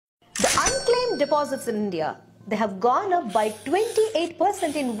deposits in India, they have gone up by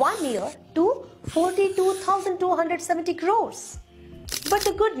 28% in 1 year to 42,270 crores. But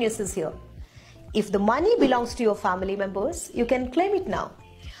the good news is here. If the money belongs to your family members, you can claim it now.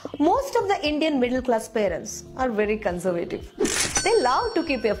 Most of the Indian middle class parents are very conservative. They love to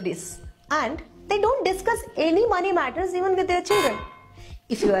keep FDs and they don't discuss any money matters even with their children.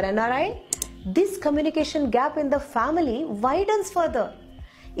 If you are NRI, this communication gap in the family widens further.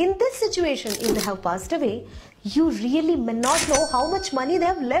 In this situation, if they have passed away, you really may not know how much money they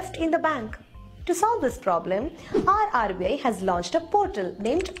have left in the bank. To solve this problem, our RBI has launched a portal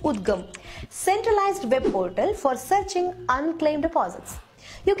named UDGAM, centralized web portal for searching unclaimed deposits.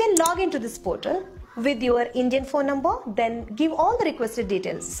 You can log into this portal with your Indian phone number, then give all the requested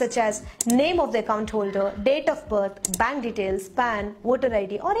details such as name of the account holder, date of birth, bank details, PAN, voter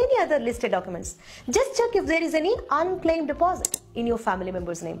ID or any other listed documents. Just check if there is any unclaimed deposit in your family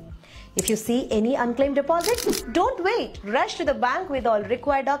member's name. If you see any unclaimed deposit, don't wait. Rush to the bank with all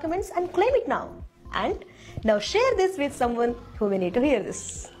required documents and claim it now. And now share this with someone who may need to hear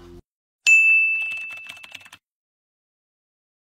this.